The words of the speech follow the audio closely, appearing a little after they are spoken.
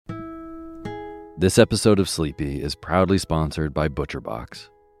This episode of Sleepy is proudly sponsored by ButcherBox.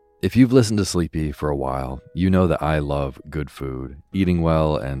 If you've listened to Sleepy for a while, you know that I love good food, eating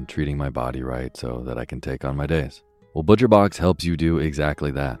well, and treating my body right so that I can take on my days. Well, ButcherBox helps you do exactly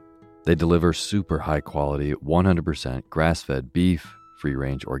that. They deliver super high quality, 100% grass-fed beef,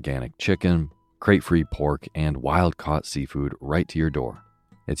 free-range organic chicken, crate-free pork, and wild-caught seafood right to your door.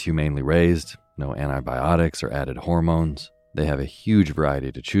 It's humanely raised, no antibiotics or added hormones. They have a huge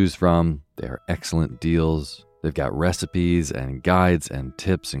variety to choose from. They are excellent deals. They've got recipes and guides and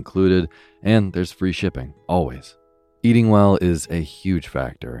tips included, and there's free shipping, always. Eating well is a huge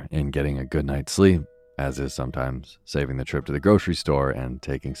factor in getting a good night's sleep, as is sometimes saving the trip to the grocery store and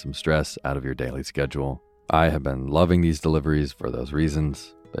taking some stress out of your daily schedule. I have been loving these deliveries for those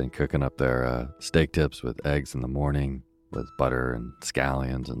reasons. Been cooking up their steak tips with eggs in the morning with butter and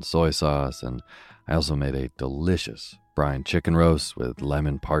scallions and soy sauce, and I also made a delicious brine chicken roast with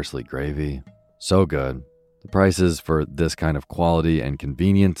lemon parsley gravy. So good. The prices for this kind of quality and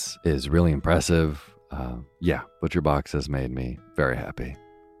convenience is really impressive. ButcherBox has made me very happy.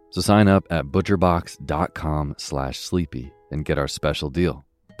 So sign up at butcherbox.com/sleepy and get our special deal.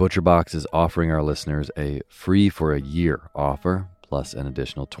 ButcherBox is offering our listeners a free for a year offer, plus an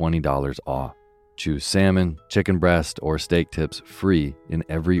additional $20 off. Choose salmon, chicken breast, or steak tips free in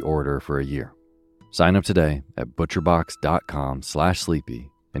every order for a year. Sign up today at butcherbox.com/sleepy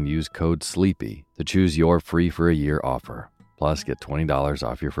and use code SLEEPY to choose your free for a year offer. Plus, get $20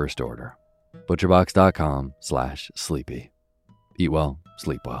 off your first order. butcherbox.com/sleepy. Eat well,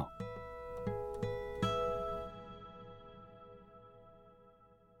 sleep well.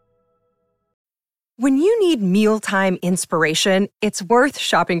 When you need mealtime inspiration, it's worth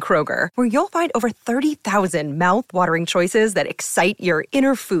shopping Kroger, where you'll find over 30,000 mouth-watering choices that excite your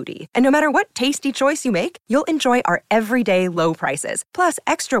inner foodie. And no matter what tasty choice you make, you'll enjoy our everyday low prices, plus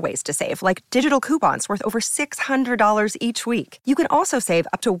extra ways to save, like digital coupons worth over $600 each week. You can also save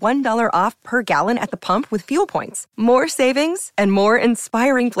up to $1 off per gallon at the pump with fuel points. More savings and more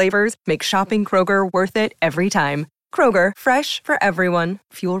inspiring flavors make shopping Kroger worth it every time. Kroger, fresh for everyone.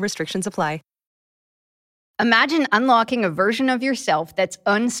 Fuel restrictions apply. Imagine unlocking a version of yourself that's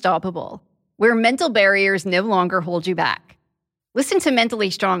unstoppable, where mental barriers no longer hold you back. Listen to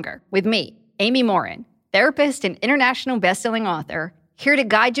Mentally Stronger with me, Amy Morin, therapist and international best-selling author, here to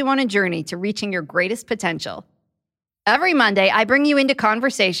guide you on a journey to reaching your greatest potential. Every Monday, I bring you into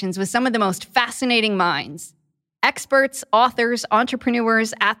conversations with some of the most fascinating minds. Experts, authors,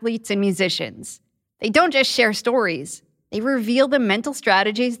 entrepreneurs, athletes, and musicians. They don't just share stories. They reveal the mental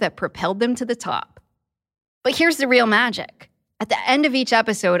strategies that propelled them to the top. But here's the real magic. At the end of each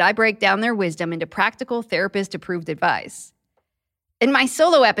episode, I break down their wisdom into practical therapist-approved advice. In my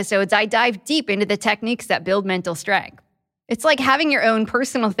solo episodes, I dive deep into the techniques that build mental strength. It's like having your own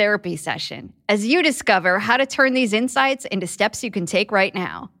personal therapy session as you discover how to turn these insights into steps you can take right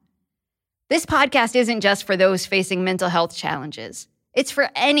now. This podcast isn't just for those facing mental health challenges. It's for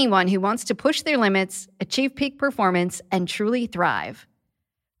anyone who wants to push their limits, achieve peak performance, and truly thrive.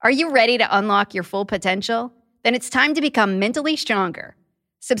 Are you ready to unlock your full potential? Then it's time to become mentally stronger.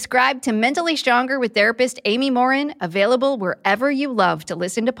 Subscribe to Mentally Stronger with therapist Amy Morin, available wherever you love to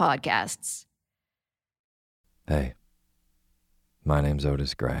listen to podcasts. Hey, my name's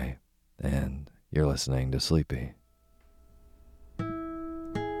Otis Gray, and you're listening to Sleepy.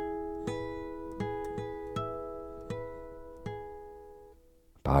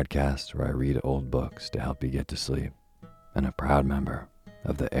 Podcast where I read old books to help you get to sleep, and a proud member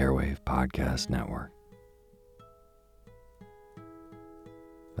of the Airwave Podcast Network.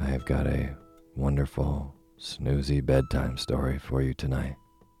 I have got a wonderful, snoozy bedtime story for you tonight.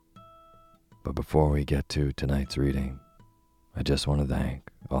 But before we get to tonight's reading, I just want to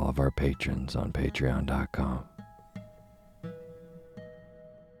thank all of our patrons on patreon.com.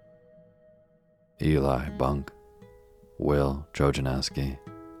 Eli Bunk, Will Trojanowski,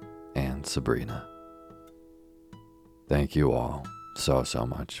 and Sabrina. Thank you all so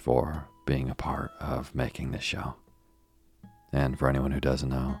much for being a part of making this show. And for anyone who doesn't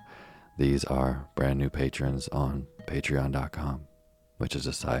know, these are brand new patrons on patreon.com, which is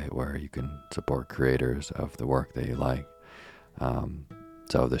a site where you can support creators of the work that you like.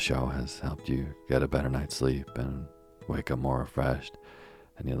 So the show has helped you get a better night's sleep and wake up more refreshed,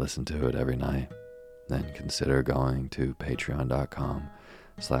 and you listen to it every night, then consider going to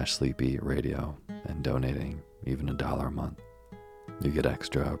patreon.com/sleepyradio and donating even $1 a month. You get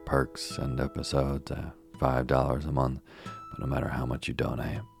extra perks and episodes at $5 a month, but no matter how much you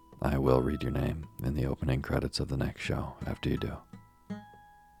donate, I will read your name in the opening credits of the next show after you do.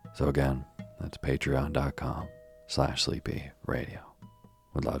 So again, that's patreon.com/sleepyradio.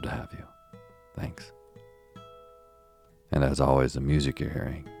 Would love to have you. Thanks. And as always, the music you're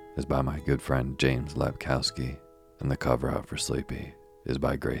hearing is by my good friend James Lepkowski, and the cover art for Sleepy is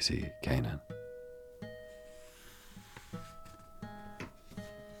by Gracie Kanan.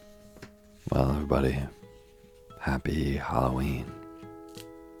 Well, everybody, happy Halloween.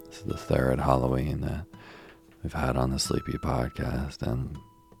 This is the third Halloween that we've had on the Sleepy podcast, and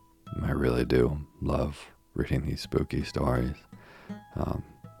I really do love reading these spooky stories.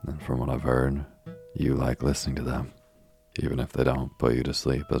 And from what I've heard, you like listening to them, even if they don't put you to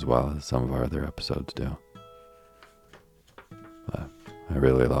sleep as well as some of our other episodes do. But I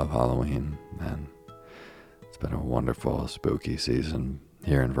really love Halloween, and it's been a wonderful spooky season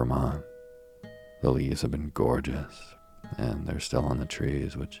here in Vermont. The leaves have been gorgeous, and they're still on the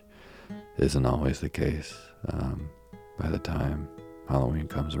trees, which isn't always the case by the time Halloween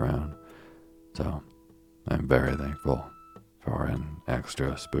comes around. So I'm very thankful for an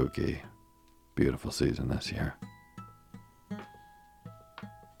extra spooky, beautiful season this year.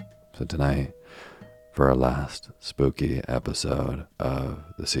 So tonight, for our last spooky episode of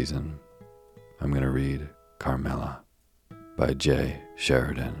the season, I'm going to read Carmilla by J.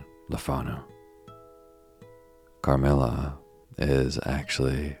 Sheridan Le Fanu. Carmilla is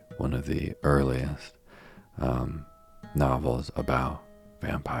actually one of the earliest novels about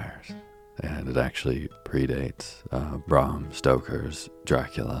vampires, and it actually predates Bram Stoker's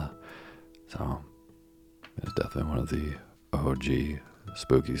Dracula, so it's definitely one of the OG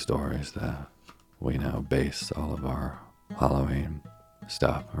spooky stories that we now base all of our Halloween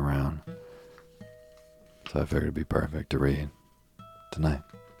stuff around. So I figured it'd be perfect to read tonight.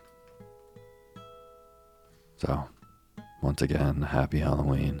 So, once again, happy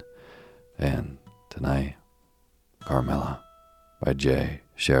Halloween, and tonight, Carmilla by J.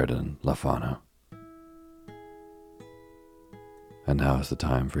 Sheridan Le Fanu. And now is the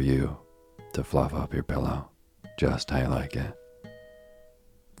time for you to fluff up your pillow just how you like it.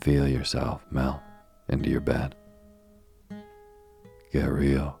 Feel yourself melt into your bed. Get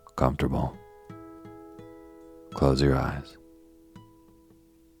real comfortable. Close your eyes,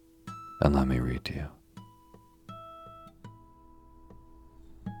 and let me read to you.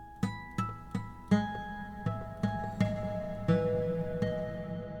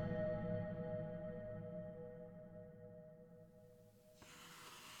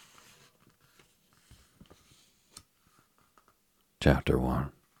 Chapter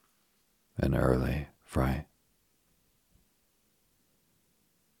 1. An Early Fright.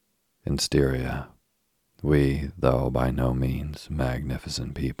 In Styria, we, though by no means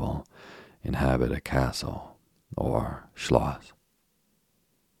magnificent people, inhabit a castle, or schloss.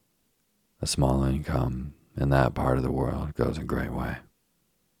 A small income in that part of the world goes a great way.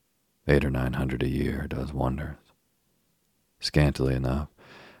 800 or 900 a year does wonders. Scantily enough,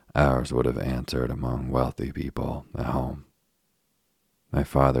 ours would have answered among wealthy people at home. My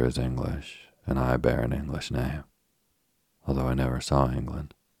father is English, and I bear an English name, although I never saw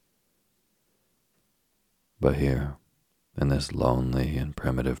England. But here, in this lonely and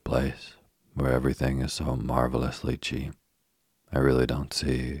primitive place, where everything is so marvelously cheap, I really don't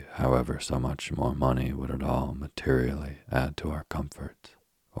see how ever so much more money would at all materially add to our comforts,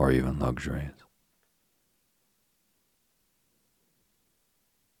 or even luxuries.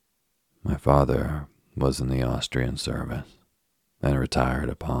 My father was in the Austrian service, and retired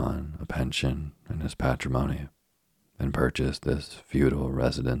upon a pension and his patrimony, and purchased this feudal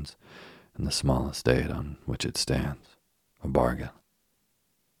residence and the small estate on which it stands, a bargain.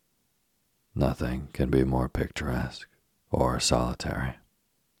 Nothing can be more picturesque or solitary.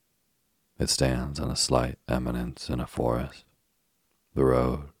 It stands on a slight eminence in a forest. The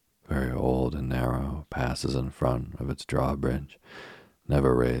road, very old and narrow, passes in front of its drawbridge,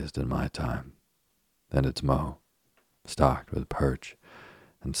 never raised in my time, and its moat, stocked with perch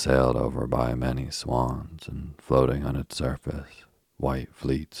and sailed over by many swans, and floating on its surface white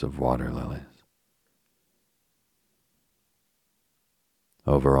fleets of water lilies.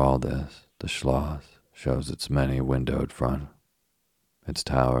 Over all this, the Schloss shows its many windowed front, its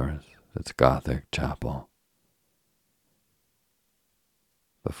towers, its Gothic chapel.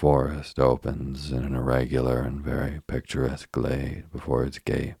 The forest opens in an irregular and very picturesque glade before its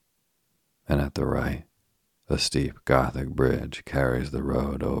gate, and at the right, a steep Gothic bridge carries the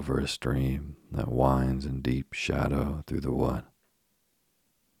road over a stream that winds in deep shadow through the wood.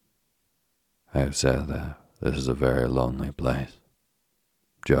 I have said that this is a very lonely place.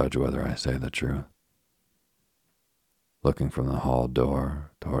 Judge whether I say the truth. Looking from the hall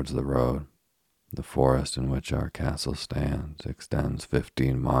door towards the road, the forest in which our castle stands extends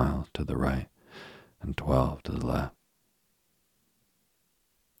 15 miles to the right and 12 to the left.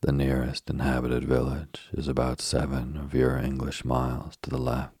 The nearest inhabited village is about 7 of your English miles to the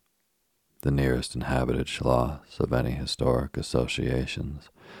left. The nearest inhabited schloss of any historic associations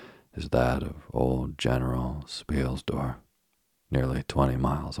is that of old General Spielsdorf, nearly 20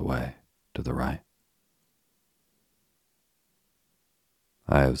 miles away to the right.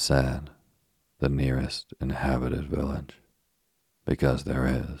 I have said the nearest inhabited village because there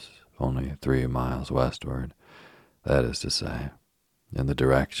is only 3 miles westward, that is to say, in the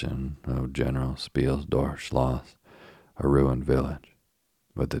direction of General Spielsdorf Schloss, a ruined village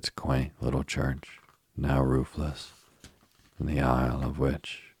with its quaint little church, now roofless, in the aisle of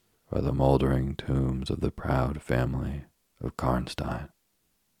which are the moldering tombs of the proud family of Karnstein,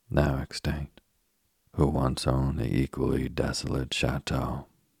 now extinct, who once owned the equally desolate chateau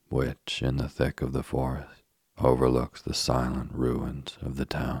which, in the thick of the forest, overlooks the silent ruins of the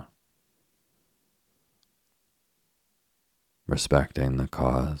town. Respecting the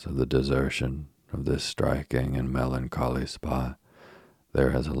cause of the desertion of this striking and melancholy spot,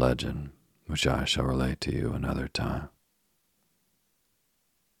 there is a legend which I shall relate to you another time.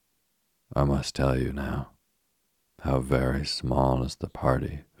 I must tell you now how very small is the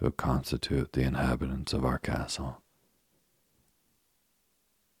party who constitute the inhabitants of our castle.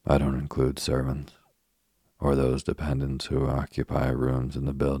 I don't include servants, or those dependents who occupy rooms in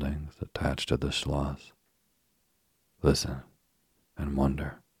the buildings attached to the schloss. Listen and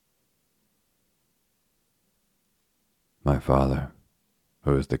wonder. My father,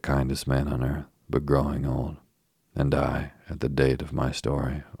 who is the kindest man on earth, but growing old, and I, at the date of my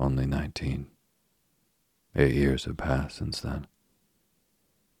story, only 19. 8 years have passed since then.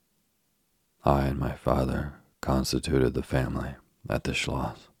 I and my father constituted the family at the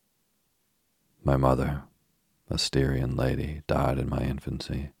Schloss. My mother, a Styrian lady, died in my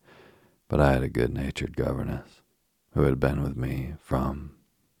infancy, but I had a good-natured governess who had been with me from,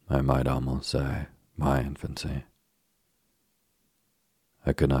 I might almost say, my infancy.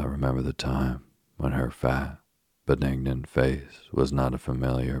 I could not remember the time when her fat, benignant face was not a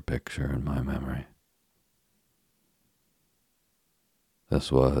familiar picture in my memory.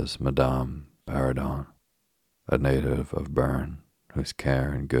 This was Madame Paradon, a native of Bern, whose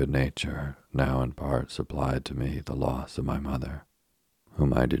care and good nature now in part supplied to me the loss of my mother,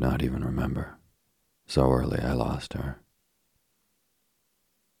 whom I do not even remember. So early I lost her.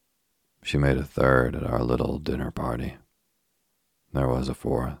 She made a third at our little dinner party. There was a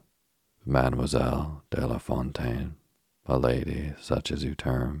fourth, Mademoiselle de la Fontaine, a lady such as you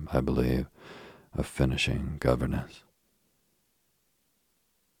term, I believe, a finishing governess.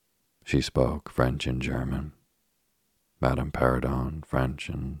 She spoke French and German, Madame Paradon French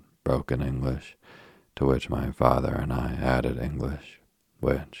and broken English, to which my father and I added English,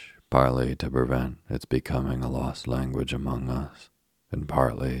 which, partly to prevent its becoming a lost language among us, and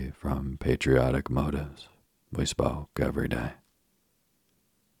partly from patriotic motives, we spoke every day.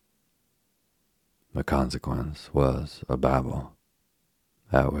 The consequence was a babel,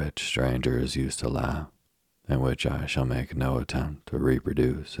 at which strangers used to laugh, and which I shall make no attempt to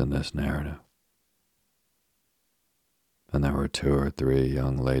reproduce in this narrative. And there were 2 or 3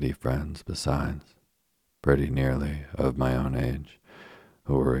 young lady friends besides, pretty nearly of my own age,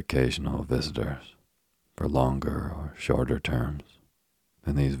 who were occasional visitors, for longer or shorter terms,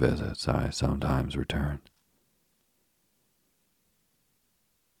 and these visits I sometimes returned.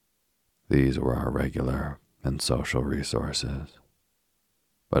 These were our regular and social resources,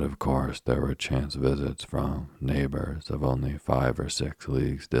 but of course there were chance visits from neighbors of only 5 or 6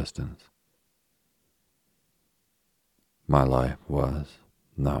 leagues distance. My life was,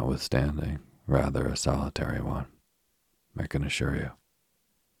 notwithstanding, rather a solitary one, I can assure you.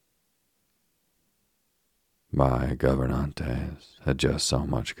 My governantes had just so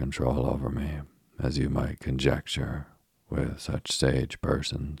much control over me as you might conjecture with such sage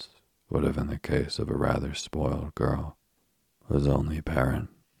persons would have in the case of a rather spoiled girl, whose only parent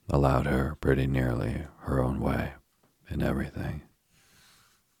allowed her pretty nearly her own way in everything.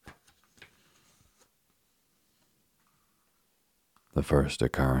 The first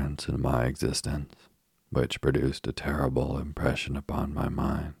occurrence in my existence, which produced a terrible impression upon my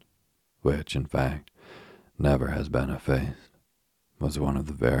mind, which, in fact, never has been effaced, was one of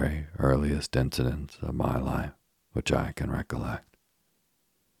the very earliest incidents of my life which I can recollect.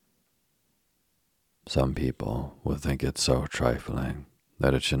 Some people will think it so trifling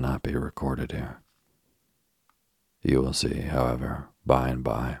that it should not be recorded here. You will see, however, by and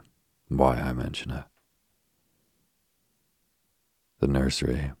by, why I mention it. The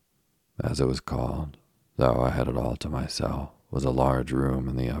nursery, as it was called, though I had it all to myself, was a large room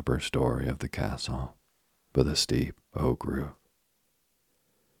in the upper story of the castle, with a steep oak roof.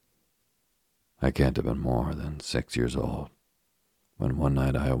 I can't have been more than 6 years old when one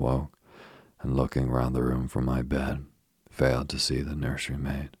night I awoke and, looking round the room from my bed, failed to see the nursery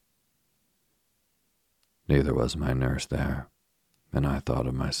maid. Neither was my nurse there, and I thought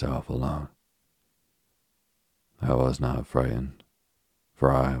of myself alone. I was not frightened,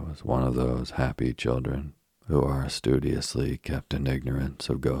 for I was one of those happy children who are studiously kept in ignorance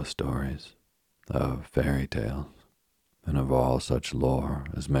of ghost stories, of fairy tales, and of all such lore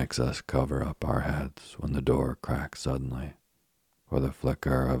as makes us cover up our heads when the door cracks suddenly, or the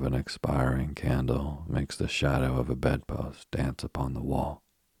flicker of an expiring candle makes the shadow of a bedpost dance upon the wall,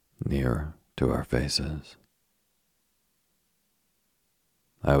 nearer to our faces.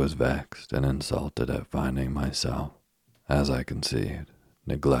 I was vexed and insulted at finding myself, as I conceived,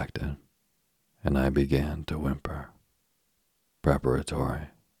 neglected, and I began to whimper, preparatory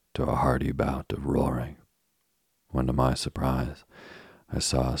to a hearty bout of roaring, when to my surprise I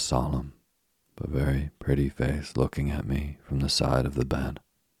saw a solemn but very pretty face looking at me from the side of the bed.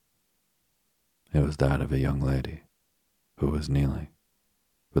 It was that of a young lady who was kneeling,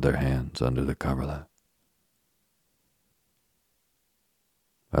 with her hands under the coverlet.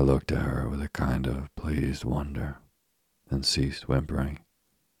 I looked at her with a kind of pleased wonder, and ceased whimpering.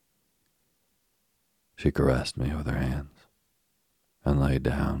 She caressed me with her hands, and lay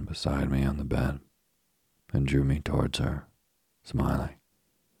down beside me on the bed, and drew me towards her, smiling.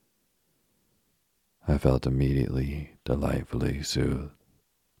 I felt immediately delightfully soothed,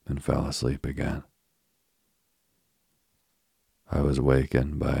 and fell asleep again. I was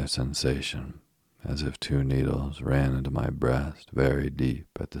wakened by a sensation as if 2 needles ran into my breast very deep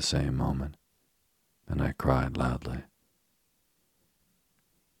at the same moment, and I cried loudly.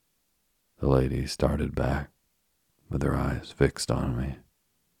 The lady started back, with her eyes fixed on me,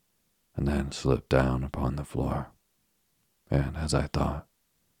 and then slipped down upon the floor, and, as I thought,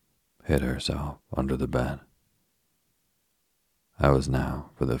 hid herself under the bed. I was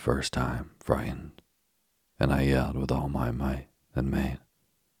now, for the first time, frightened, and I yelled with all my might and main.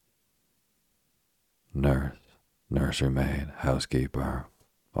 Nurse, nursery maid, housekeeper,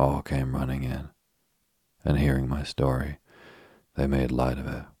 all came running in, and hearing my story, they made light of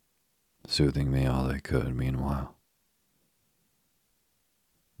it, soothing me all they could meanwhile.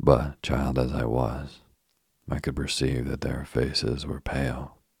 But, child as I was, I could perceive that their faces were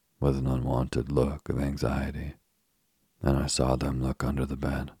pale, with an unwonted look of anxiety, and I saw them look under the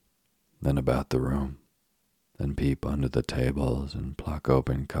bed, then about the room, then peep under the tables and pluck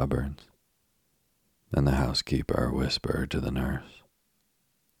open cupboards. Then the housekeeper whispered to the nurse,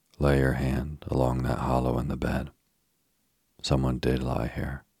 "Lay your hand along that hollow in the bed. Someone did lie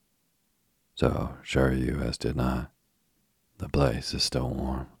here. So sure you as did not. The place is still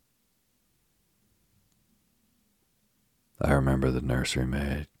warm." I remember the nursery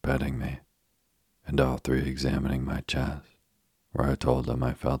maid petting me, and all 3 examining my chest, where I told them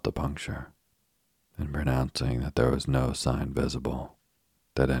I felt the puncture, and pronouncing that there was no sign visible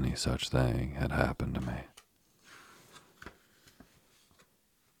that any such thing had happened to me.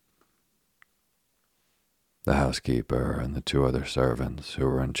 The housekeeper and the 2 other servants who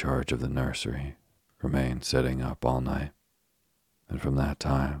were in charge of the nursery remained sitting up all night, and from that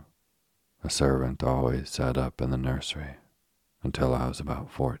time a servant always sat up in the nursery until I was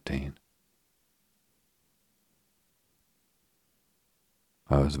about 14.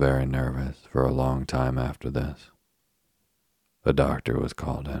 I was very nervous for a long time after this. A doctor was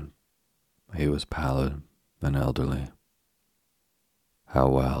called in. He was pallid and elderly. How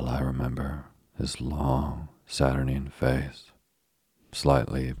well I remember his long, saturnine face,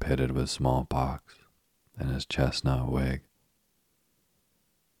 slightly pitted with smallpox, and his chestnut wig.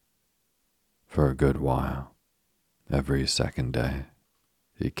 For a good while, every second day,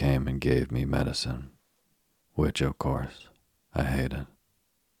 he came and gave me medicine, which, of course, I hated.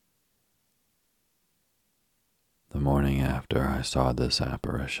 The morning after I saw this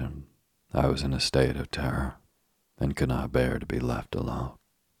apparition, I was in a state of terror, and could not bear to be left alone,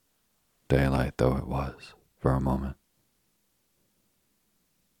 daylight though it was, for a moment.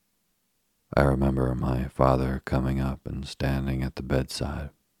 I remember my father coming up and standing at the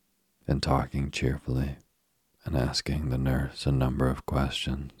bedside, and talking cheerfully, and asking the nurse a number of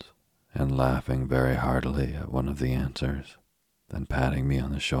questions, and laughing very heartily at one of the answers, then patting me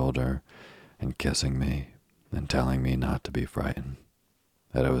on the shoulder, and kissing me, and telling me not to be frightened,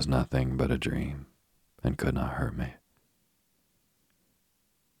 that it was nothing but a dream, and could not hurt me.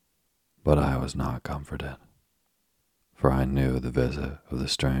 But I was not comforted, for I knew the visit of the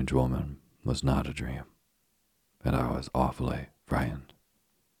strange woman was not a dream, and I was awfully frightened.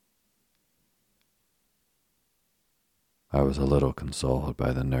 I was a little consoled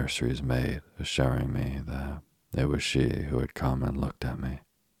by the nursery's maid assuring me that it was she who had come and looked at me,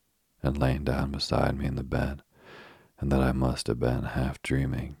 and lain down beside me in the bed, and that I must have been half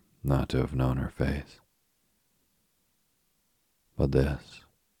dreaming not to have known her face. But this,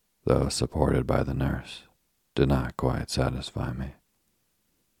 though supported by the nurse, did not quite satisfy me.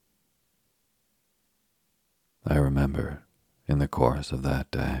 I remember, in the course of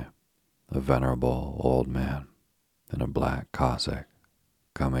that day, a venerable old man in a black cassock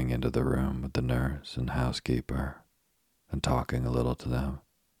coming into the room with the nurse and housekeeper and talking a little to them,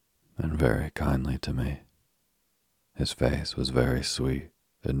 and very kindly to me. His face was very sweet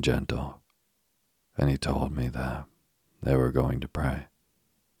and gentle, and he told me that they were going to pray,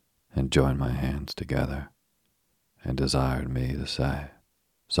 and join my hands together, and desired me to say,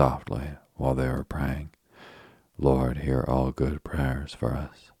 softly while they were praying, "Lord, hear all good prayers for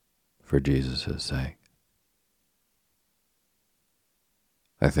us, for Jesus' sake."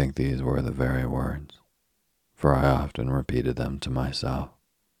 I think these were the very words, for I often repeated them to myself,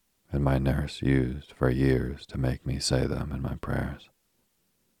 and my nurse used for years to make me say them in my prayers.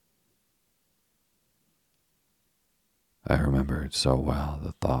 I remembered so well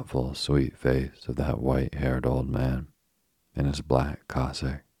the thoughtful, sweet face of that white-haired old man in his black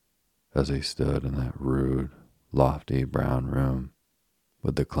cassock as he stood in that rude, lofty brown room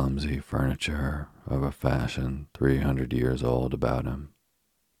with the clumsy furniture of a fashion 300 years old about him,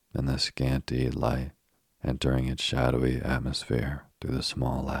 and the scanty light entering its shadowy atmosphere through the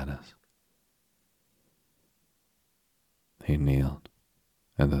small lattice. He kneeled,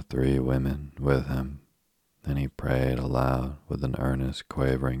 and the 3 women with him, and he prayed aloud with an earnest,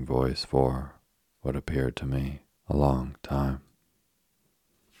 quavering voice for what appeared to me a long time.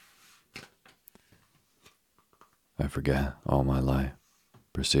 I forget all my life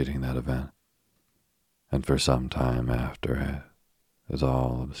preceding that event, and for some time after it is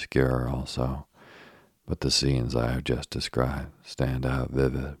all obscure also, but the scenes I have just described stand out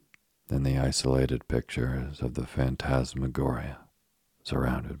vivid in the isolated pictures of the phantasmagoria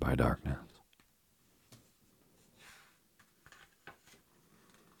surrounded by darkness.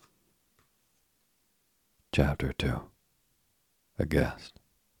 Chapter 2. A Guest.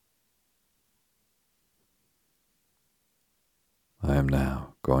 I am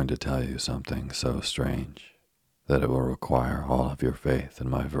now going to tell you something so strange that it will require all of your faith in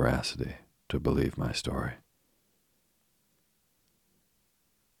my veracity to believe my story.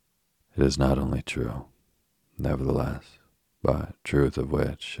 It is not only true, nevertheless, but truth of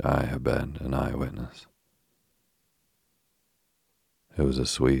which I have been an eyewitness. It was a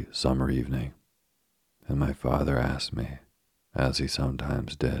sweet summer evening, and my father asked me, as he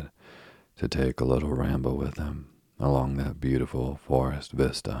sometimes did, to take a little ramble with him along that beautiful forest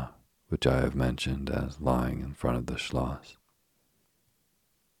vista which I have mentioned as lying in front of the Schloss.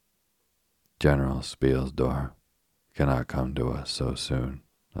 General Spielsdorf cannot come to us so soon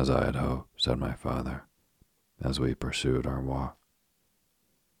as I had hoped, said my father, as we pursued our walk.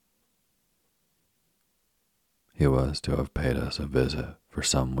 He was to have paid us a visit for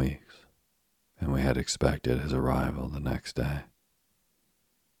some weeks, and we had expected his arrival the next day.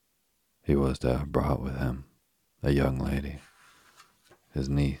 He was to have brought with him a young lady, his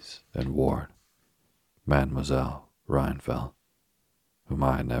niece and ward, Mademoiselle Rheinfeldt, whom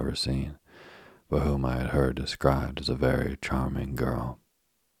I had never seen, but whom I had heard described as a very charming girl,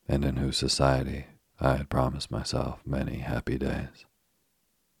 and in whose society I had promised myself many happy days.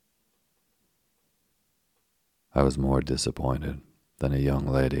 I was more disappointed than a young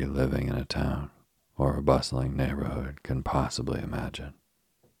lady living in a town or a bustling neighborhood can possibly imagine.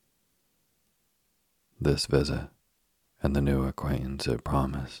 This visit, and the new acquaintance it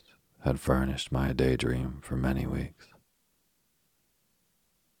promised, had furnished my daydream for many weeks.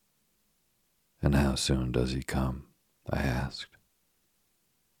 "And how soon does he come?" I asked.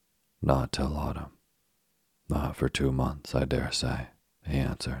 "Not till autumn. Not for 2 months, I dare say," he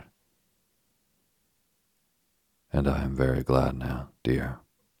answered. "And I am very glad now, dear,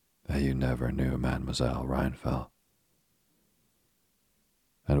 that you never knew Mademoiselle Rheinfeldt."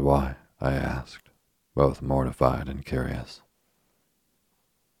 "And why?" I asked, both mortified and curious.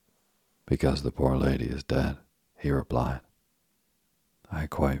 "Because the poor lady is dead," he replied. "I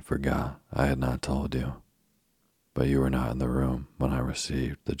quite forgot I had not told you, but you were not in the room when I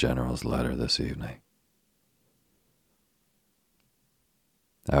received the General's letter this evening."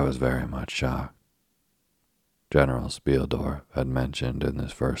 I was very much shocked. General Spielsdorf had mentioned in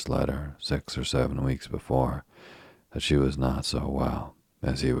his first letter 6 or 7 weeks before that she was not so well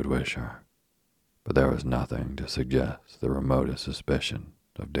as he would wish her, but there was nothing to suggest the remotest suspicion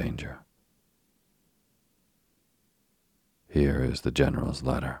of danger. "Here is the General's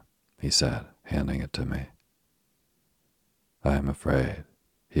letter," he said, handing it to me. "I am afraid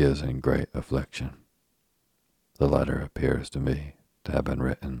he is in great affliction. The letter appears to me to have been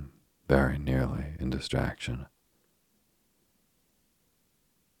written very nearly in distraction."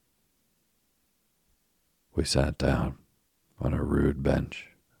 We sat down on a rude bench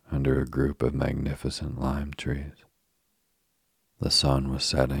under a group of magnificent lime trees. The sun was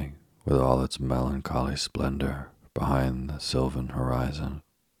setting with all its melancholy splendor behind the sylvan horizon,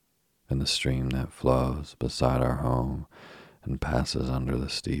 and the stream that flows beside our home and passes under the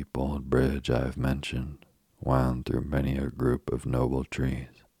steep old bridge I have mentioned wound through many a group of noble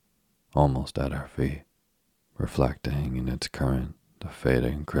trees, almost at our feet, reflecting in its current the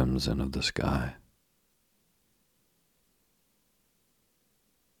fading crimson of the sky.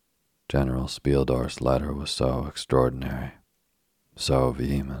 General Spieldorf's letter was so extraordinary, so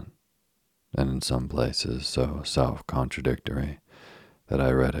vehement, and in some places so self-contradictory that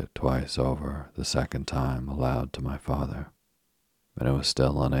I read it twice over the second time aloud to my father, and I was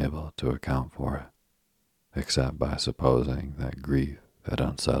still unable to account for it, except by supposing that grief had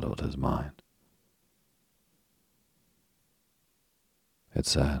unsettled his mind. It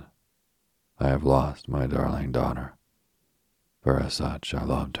said, "I have lost my darling daughter, for as such I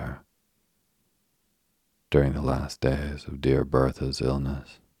loved her. During the last days of dear Bertha's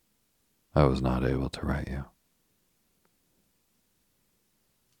illness, I was not able to write you.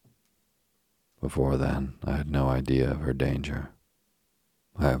 Before then, I had no idea of her danger.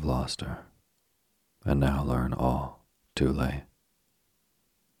 I have lost her, and now learn all too late.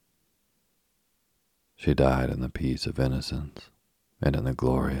 She died in the peace of innocence and in the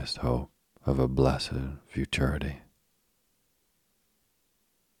glorious hope of a blessed futurity.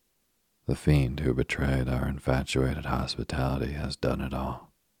 The fiend who betrayed our infatuated hospitality has done it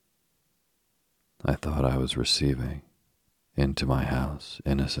all. I thought I was receiving into my house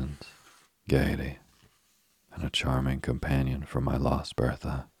innocence, gaiety, and a charming companion for my lost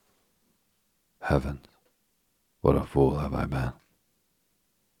Bertha. Heavens, what a fool have I been!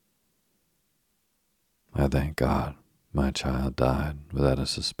 I thank God my child died without a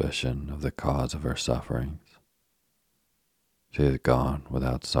suspicion of the cause of her sufferings. She is gone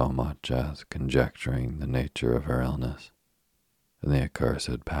without so much as conjecturing the nature of her illness and the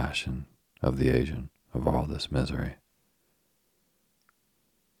accursed passion of the agent of all this misery.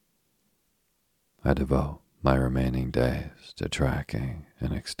 I devote my remaining days to tracking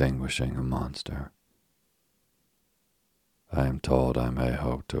and extinguishing a monster. I am told I may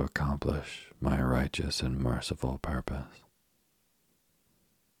hope to accomplish my righteous and merciful purpose.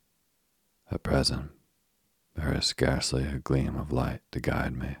 At present, there is scarcely a gleam of light to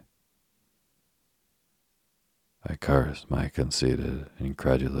guide me. I curse my conceited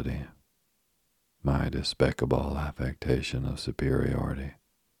incredulity, my despicable affectation of superiority,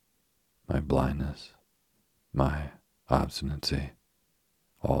 my blindness, my obstinacy,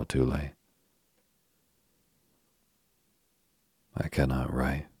 all too late. I cannot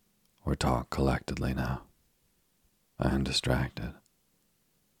write or talk collectedly now. I am distracted.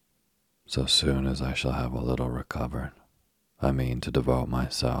 So soon as I shall have a little recovered, I mean to devote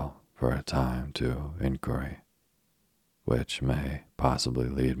myself for a time to inquiry, which may possibly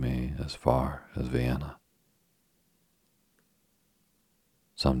lead me as far as Vienna.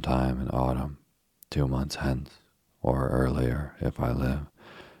 Sometime in autumn, 2 months hence, or earlier if I live,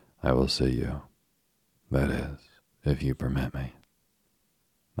 I will see you. That is, if you permit me.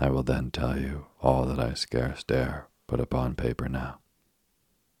 I will then tell you all that I scarce dare put upon paper now.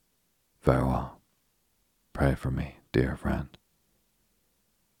 Farewell. Pray for me, dear friend.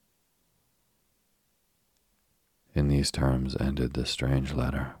 In these terms ended the strange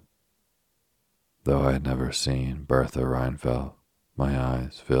letter. Though I had never seen Bertha Reinfeldt, my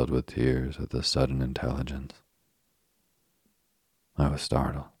eyes filled with tears at the sudden intelligence. I was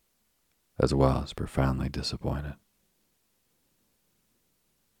startled, as well as profoundly disappointed.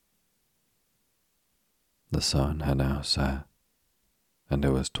 The sun had now set, and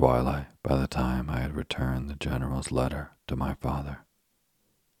it was twilight by the time I had returned the General's letter to my father.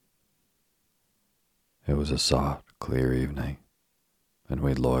 It was a soft, clear evening, and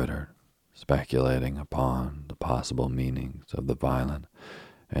we loitered, speculating upon the possible meanings of the violent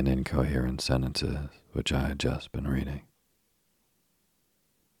and incoherent sentences which I had just been reading.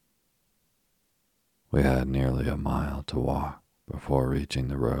 We had nearly a mile to walk before reaching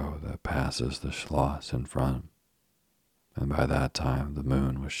the road that passes the Schloss in front, and by that time the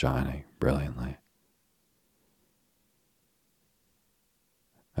moon was shining brilliantly.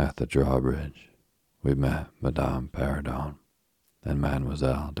 At the drawbridge, we met Madame Perrodon and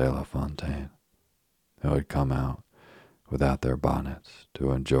Mademoiselle de la Fontaine, who had come out without their bonnets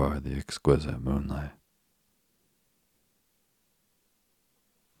to enjoy the exquisite moonlight.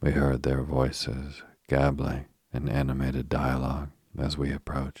 We heard their voices gabbling in animated dialogue as we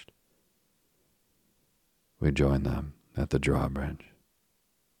approached. We joined them at the drawbridge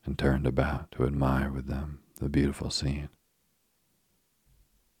and turned about to admire with them the beautiful scene.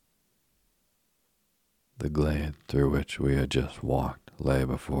 The glade through which we had just walked lay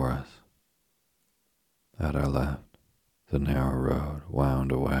before us. At our left, the narrow road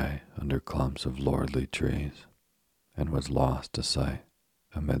wound away under clumps of lordly trees and was lost to sight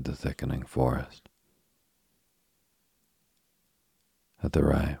amid the thickening forest. At the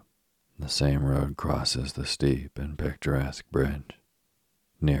right, the same road crosses the steep and picturesque bridge,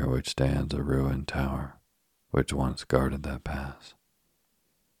 near which stands a ruined tower which once guarded that pass.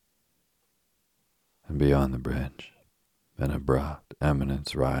 And beyond the bridge, an abrupt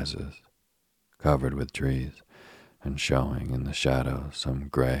eminence rises, covered with trees and showing in the shadows some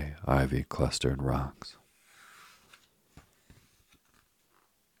gray, ivy-clustered rocks.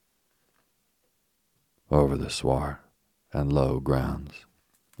 Over the sward and low grounds,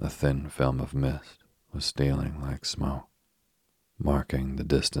 a thin film of mist was stealing like smoke, marking the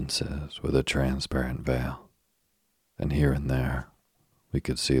distances with a transparent veil, and here and there we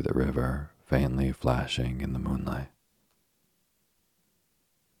could see the river faintly flashing in the moonlight.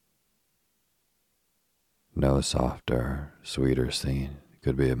 No softer, sweeter scene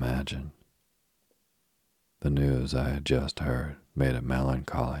could be imagined. The news I had just heard made it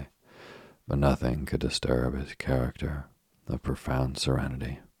melancholy, but nothing could disturb its character of profound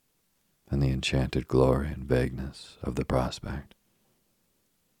serenity and the enchanted glory and vagueness of the prospect.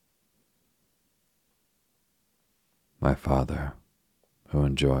 My father, who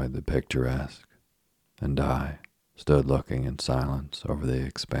enjoyed the picturesque, and I stood looking in silence over the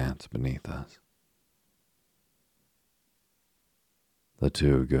expanse beneath us. The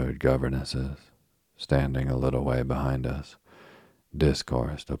two good governesses, standing a little way behind us,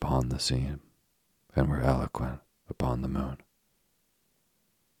 discoursed upon the scene and were eloquent upon the moon.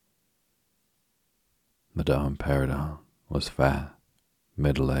 Madame Perrodon was fat,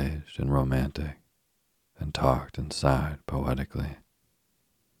 middle-aged, and romantic, and talked and sighed poetically.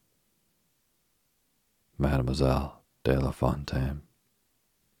 Mademoiselle de la Fontaine,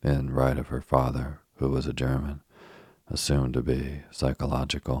 in right of her father, who was a German, assumed to be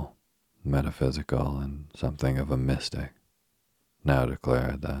psychological, metaphysical, and something of a mystic, now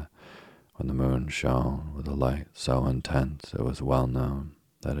declared that when the moon shone with a light so intense it was well known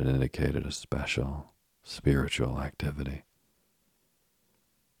that it indicated a special spiritual activity.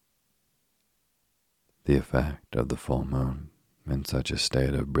 The effect of the full moon in such a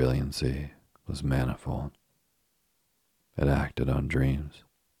state of brilliancy was manifold. It acted on dreams.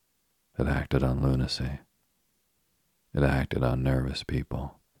 It acted on lunacy. It acted on nervous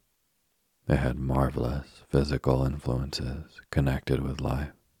people. It had marvelous physical influences connected with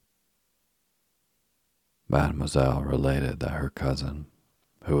life. Mademoiselle related that her cousin,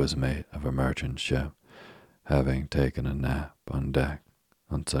 who was mate of a merchant ship, having taken a nap on deck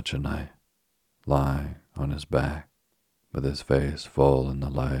on such a night, lying on his back with his face full in the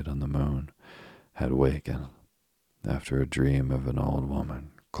light on the moon, had wakened after a dream of an old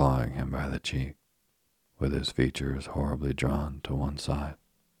woman clawing him by the cheek, with his features horribly drawn to one side,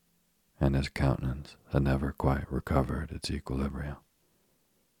 and his countenance had never quite recovered its equilibrium.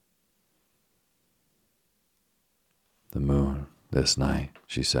 The moon this night,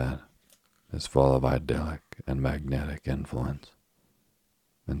 she said, is full of idyllic and magnetic influence.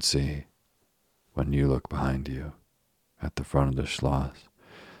 And see, when you look behind you, at the front of the Schloss,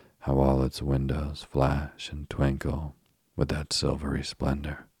 how all its windows flash and twinkle with that silvery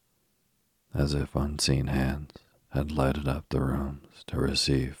splendor, as if unseen hands had lighted up the rooms to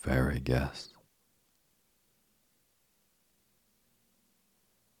receive fairy guests.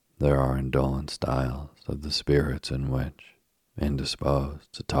 There are indolent styles of the spirits in which,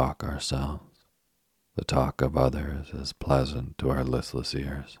 indisposed to talk ourselves, the talk of others is pleasant to our listless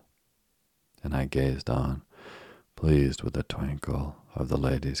ears, and I gazed on, pleased with the twinkle of the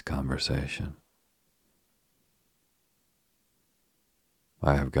lady's conversation.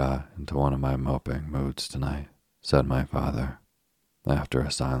 I have got into one of my moping moods tonight, said my father, after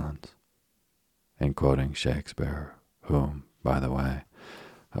a silence, and quoting Shakespeare, whom, by the way,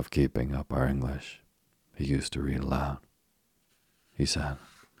 of keeping up our English, he used to read aloud. He said,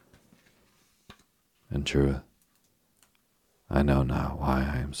 "In truth, I know not why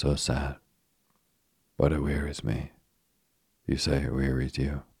I am so sad, but it wearies me. You say it wearies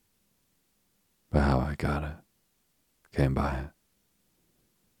you, but how I got it, came by it,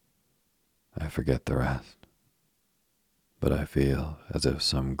 I forget the rest. but I feel as if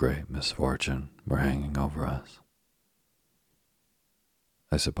some great misfortune were hanging over us.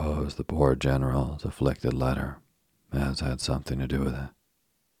 I suppose the poor general's afflicted letter has had something to do with it.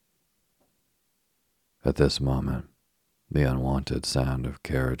 At this moment, the unwonted sound of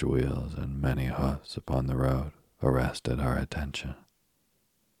carriage wheels and many hoofs upon the road arrested our attention.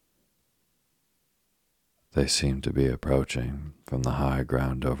 They seemed to be approaching from the high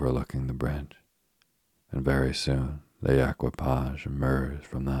ground overlooking the bridge, and very soon the equipage emerged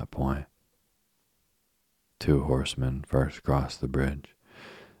from that point. 2 horsemen first crossed the bridge,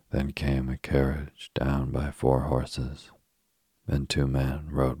 then came a carriage down by 4 horses, and 2 men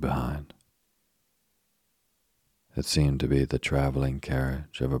rode behind. It seemed to be the traveling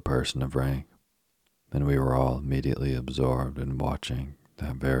carriage of a person of rank, and we were all immediately absorbed in watching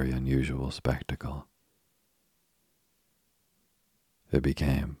that very unusual spectacle. It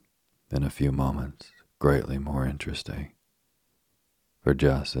became, in a few moments, greatly more interesting, for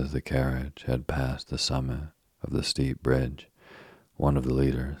just as the carriage had passed the summit of the steep bridge, one of the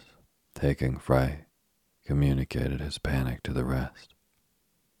leaders, taking fright, communicated his panic to the rest,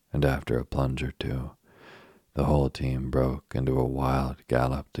 and after a plunge or 2, the whole team broke into a wild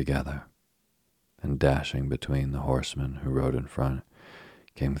gallop together, and dashing between the horsemen who rode in front,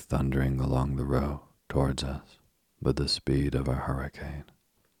 came thundering along the road towards us with the speed of a hurricane.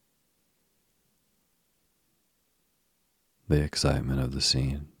 The excitement of the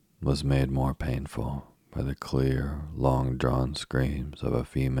scene was made more painful by the clear, long-drawn screams of a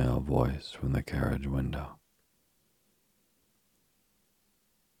female voice from the carriage window.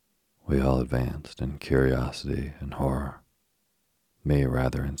 We all advanced in curiosity and horror, me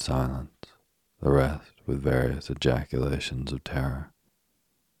rather in silence, the rest with various ejaculations of terror.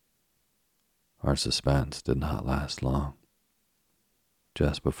 Our suspense did not last long.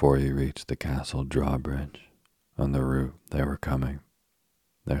 Just before you reached the castle drawbridge, on the route they were coming,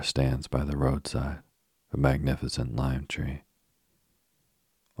 there stands by the roadside a magnificent lime tree.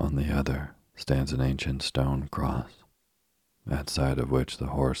 On the other stands an ancient stone cross, at sight of which the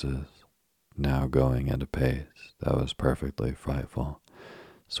horses, now going at a pace that was perfectly frightful,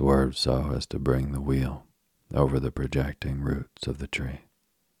 swerved so as to bring the wheel over the projecting roots of the tree.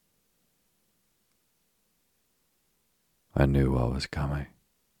 I knew what was coming.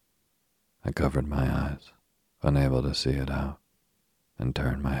 I covered my eyes, unable to see it out, and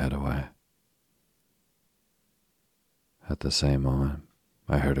turned my head away. At the same moment,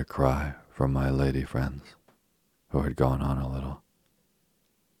 I heard a cry from my lady friends, who had gone on a little.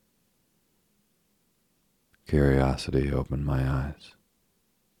 Curiosity opened my eyes,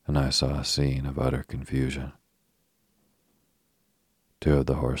 and I saw a scene of utter confusion. 2 of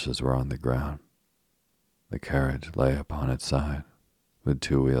the horses were on the ground. The carriage lay upon its side, with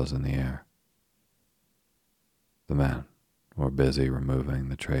 2 wheels in the air. The men were busy removing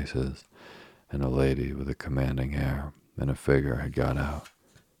the traces, and a lady with a commanding air and a figure had got out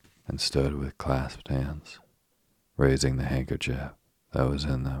and stood with clasped hands, raising the handkerchief that was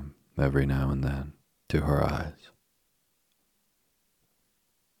in them every now and then to her eyes.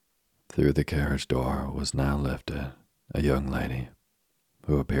 Through the carriage door was now lifted a young lady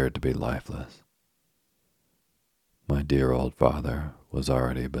who appeared to be lifeless. My dear old father was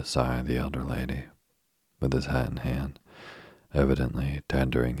already beside the elder lady, with his hat in hand, evidently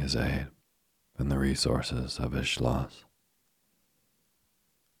tendering his aid and the resources of his schloss.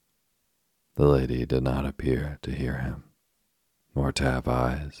 The lady did not appear to hear him, nor to have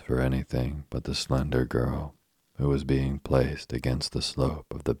eyes for anything but the slender girl who was being placed against the slope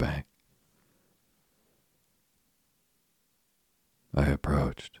of the bank. I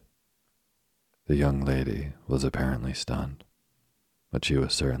approached. The young lady was apparently stunned, but she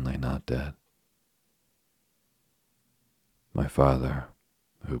was certainly not dead. My father,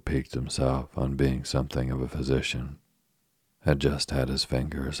 who piqued himself on being something of a physician, had just had his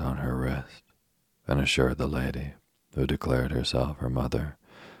fingers on her wrist and assured the lady, who declared herself her mother,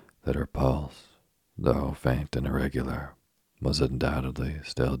 that her pulse, though faint and irregular, was undoubtedly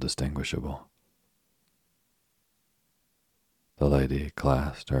still distinguishable. The lady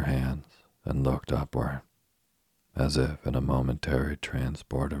clasped her hands and looked upward, as if in a momentary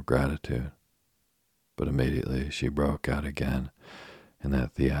transport of gratitude, but immediately she broke out again in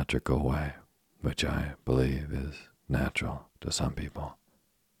that theatrical way which I believe is natural to some people.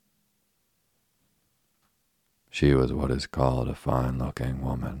 She was what is called a fine-looking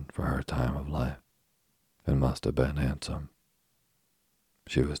woman for her time of life, and must have been handsome.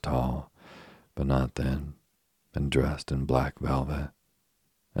 She was tall, but not thin, and dressed in black velvet,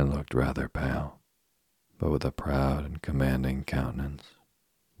 and looked rather pale, but with a proud and commanding countenance,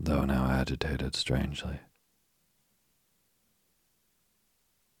 though now agitated strangely.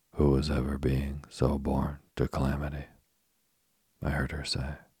 who was ever being so born to calamity? I heard her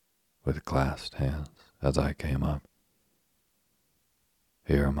say, with clasped hands as I came up.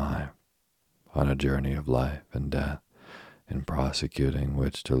 Here am I, on a journey of life and death, in prosecuting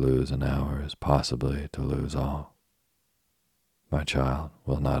which to lose an hour is possibly to lose all. My child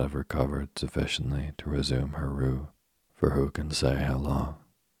will not have recovered sufficiently to resume her route, for who can say how long?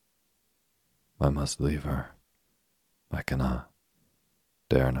 I must leave her. I cannot,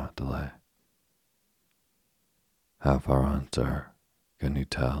 dare not delay. How far on, sir, can you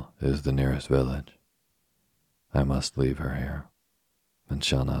tell, is the nearest village? I must leave her here, and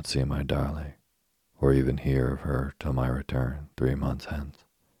shall not see my darling, or even hear of her till my return 3 months hence.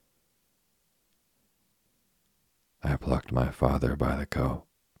 I plucked my father by the coat,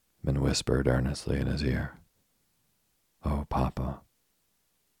 and whispered earnestly in his ear, "Oh, Papa,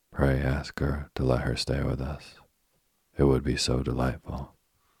 pray ask her to let her stay with us. It would be so delightful.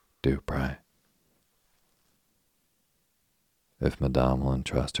 Do pray." If Madame will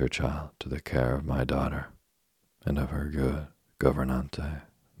entrust her child to the care of my daughter, and of her good gouvernante,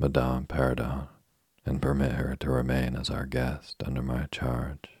 Madame Perrodon, and permit her to remain as our guest under my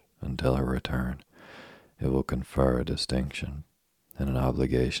charge until her return, it will confer a distinction and an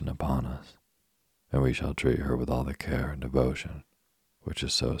obligation upon us, and we shall treat her with all the care and devotion which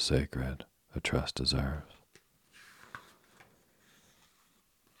is so sacred a trust deserves.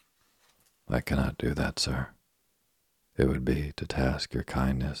 I cannot do that, sir. It would be to task your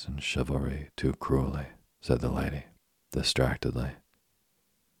kindness and chivalry too cruelly, said the lady, distractedly.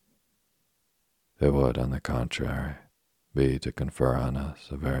 It would, on the contrary, be to confer on us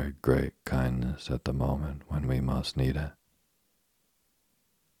a very great kindness at the moment when we most need it.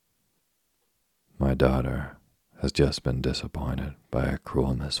 My daughter has just been disappointed by a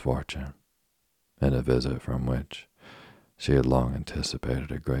cruel misfortune, in a visit from which she had long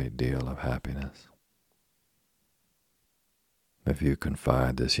anticipated a great deal of happiness. If you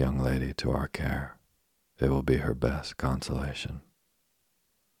confide this young lady to our care, it will be her best consolation.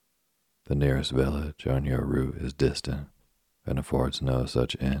 The nearest village on your route is distant, and affords no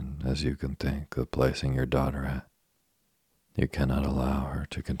such inn as you can think of placing your daughter at. You cannot allow her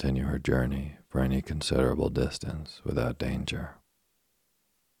to continue her journey for any considerable distance without danger.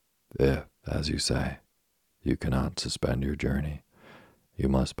 If, as you say, you cannot suspend your journey, you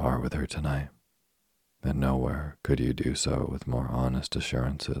must part with her tonight, and nowhere could you do so with more honest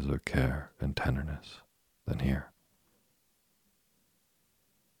assurances of care and tenderness than here.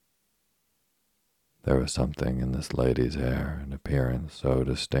 There was something in this lady's air and appearance so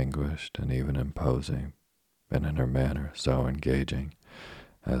distinguished and even imposing, and in her manner so engaging,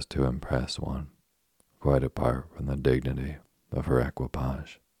 as to impress one, quite apart from the dignity of her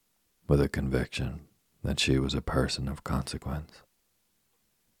equipage, with a conviction that she was a person of consequence.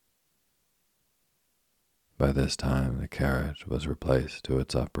 By this time the carriage was replaced to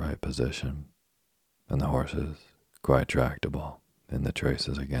its upright position, and the horses quite tractable in the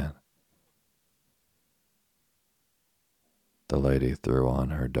traces again. The lady threw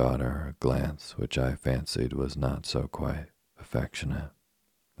on her daughter a glance which I fancied was not so quite affectionate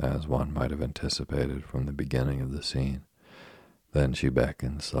as one might have anticipated from the beginning of the scene. Then she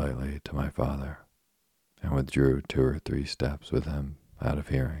beckoned slightly to my father, and withdrew 2 or 3 steps with him out of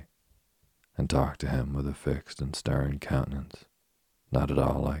hearing, and talked to him with a fixed and stern countenance, not at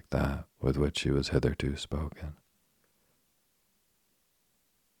all like that with which she was hitherto spoken.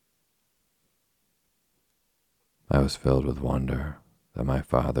 I was filled with wonder that my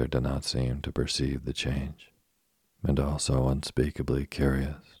father did not seem to perceive the change, and also unspeakably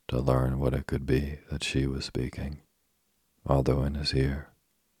curious to learn what it could be that she was speaking, although in his ear,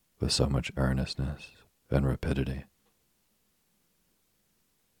 with so much earnestness and rapidity.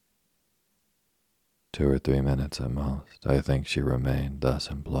 2 or 3 minutes at most, I think she remained thus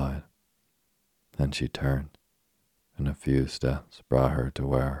employed. Then she turned, and a few steps brought her to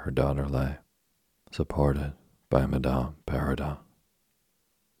where her daughter lay, supported by Madame Perrodon.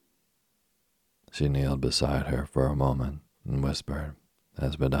 She kneeled beside her for a moment and whispered,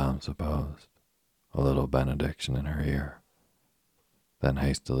 as Madame supposed, a little benediction in her ear. Then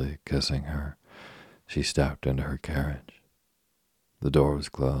hastily kissing her, she stepped into her carriage. The door was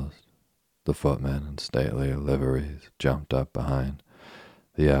closed. The footmen in stately liveries jumped up behind,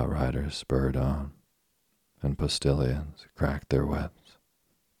 the outriders spurred on, and postilions cracked their whips.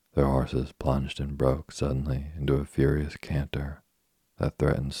 Their horses plunged and broke suddenly into a furious canter that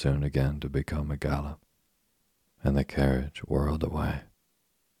threatened soon again to become a gallop, and the carriage whirled away,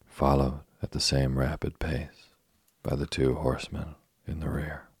 followed at the same rapid pace by the 2 horsemen in the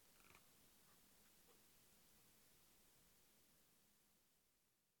rear.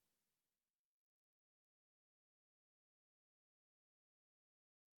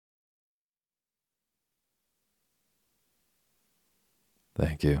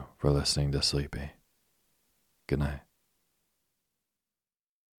 Thank you for listening to Sleepy. Good night.